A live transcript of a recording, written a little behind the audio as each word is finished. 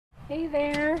Hey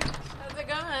there. How's it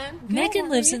going? Megan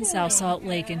lives in South Salt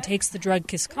Lake and takes the drug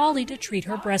Kisqali to treat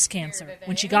her breast cancer.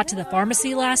 When she got to the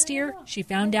pharmacy last year, she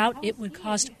found out it would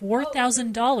cost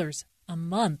 $4,000 a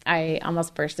month. I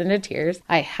almost burst into tears.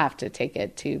 I have to take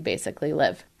it to basically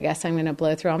live. I guess I'm going to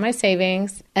blow through all my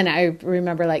savings. And I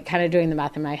remember kind of doing the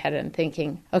math in my head and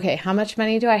thinking, okay, how much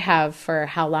money do I have for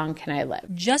how long can I live?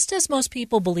 Just as most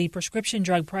people believe prescription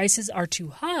drug prices are too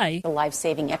high, the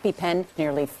life-saving EpiPen,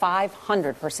 nearly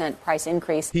 500% price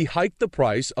increase. He hiked the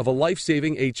price of a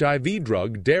life-saving HIV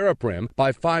drug, Daraprim,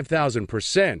 by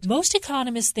 5,000%. Most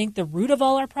economists think the root of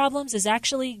all our problems is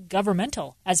actually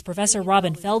governmental, as Professor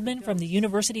Robin Feldman from the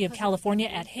University of California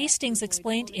at Hastings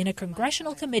explained in a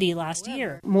congressional committee last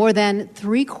year. More than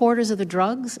 3/4 of the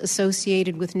drugs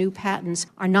associated with new patents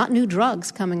are not new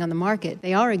drugs coming on the market.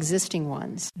 They are existing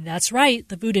ones. That's right.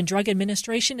 The Food and Drug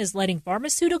Administration is letting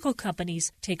pharmaceutical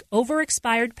companies take over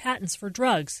expired patents for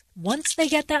drugs. Once they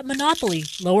get that monopoly,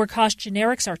 lower-cost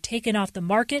generics are taken off the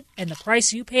market and the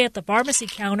price you pay at the pharmacy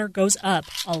counter goes up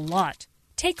a lot.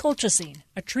 Take colchicine,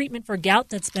 a treatment for gout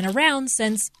that's been around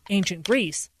since ancient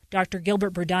Greece. Dr.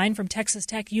 Gilbert Burdine from Texas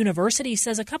Tech University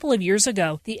says a couple of years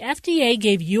ago, the FDA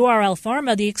gave URL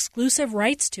Pharma the exclusive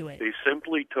rights to it. They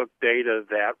simply took data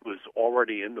that was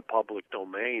already in the public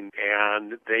domain,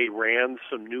 and they ran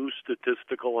some new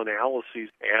statistical analyses,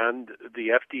 and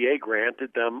the FDA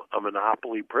granted them a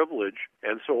monopoly privilege.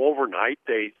 And so overnight,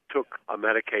 they took a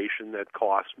medication that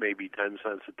cost maybe 10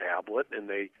 cents a tablet, and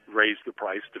they raised the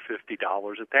price to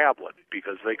 $50 a tablet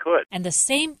because they could. And the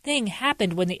same thing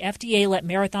happened when the FDA let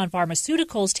Marathon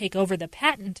Pharmaceuticals take over the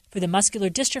patent for the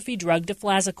muscular dystrophy drug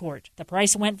Deflazacort. The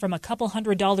price went from a couple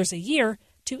 $100s a year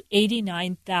to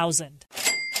 $89,000.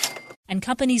 And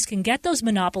companies can get those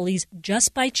monopolies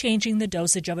just by changing the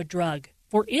dosage of a drug.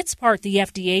 For its part, the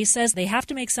FDA says they have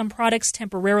to make some products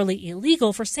temporarily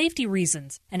illegal for safety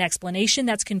reasons, an explanation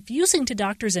that's confusing to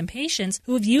doctors and patients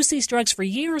who have used these drugs for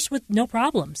years with no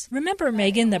problems. Remember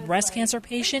Megan, the breast cancer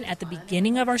patient at the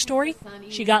beginning of our story?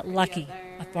 She got lucky.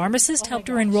 A pharmacist helped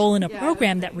her enroll in a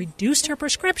program that reduced her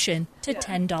prescription to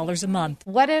 $10 a month.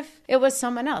 What if it was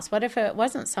someone else? What if it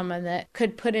wasn't someone that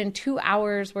could put in 2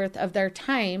 hours worth of their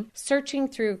time searching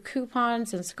through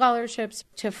coupons and scholarships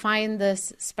to find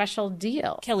this special deal?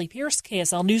 Kelly Pierce,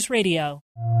 KSL News Radio.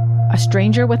 A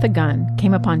stranger with a gun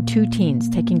came upon 2 teens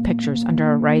taking pictures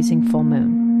under a rising full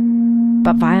moon.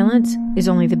 But violence is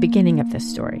only the beginning of this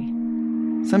story.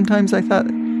 Sometimes I thought,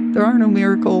 there are no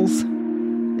miracles.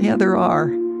 Yeah, there are,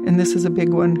 and this is a big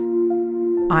one.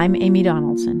 I'm Amy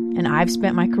Donaldson, and I've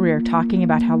spent my career talking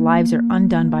about how lives are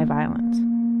undone by violence.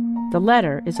 The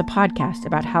Letter is a podcast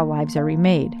about how lives are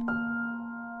remade.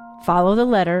 Follow The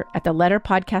Letter at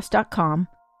theletterpodcast.com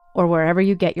or wherever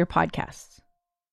you get your podcasts.